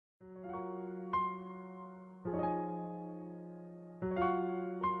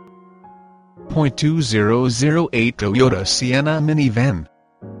2008 Toyota Sienna minivan.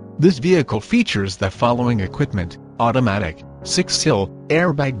 This vehicle features the following equipment: automatic, 6-sill,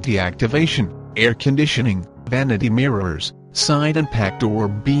 airbag deactivation, air conditioning, vanity mirrors, side impact door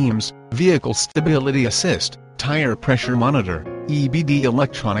beams, vehicle stability assist, tire pressure monitor, EBD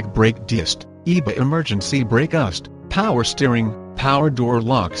electronic brake assist, EBA emergency brake assist, power steering, power door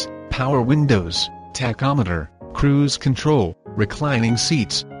locks, power windows, tachometer, cruise control, reclining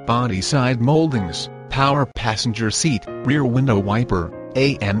seats, body side moldings, power passenger seat, rear window wiper,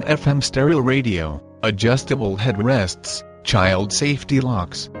 AM/FM stereo radio, adjustable headrests, child safety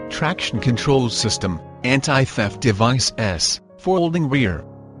locks, traction control system, anti-theft device S, folding rear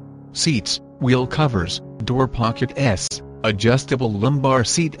seats, wheel covers, door pocket S, adjustable lumbar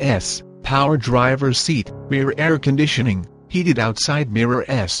seat S, power driver's seat, rear air conditioning, heated outside mirror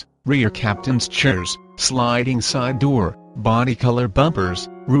S, rear captain's chairs, sliding side door, body color bumpers,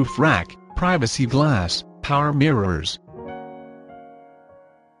 roof rack, privacy glass, power mirrors,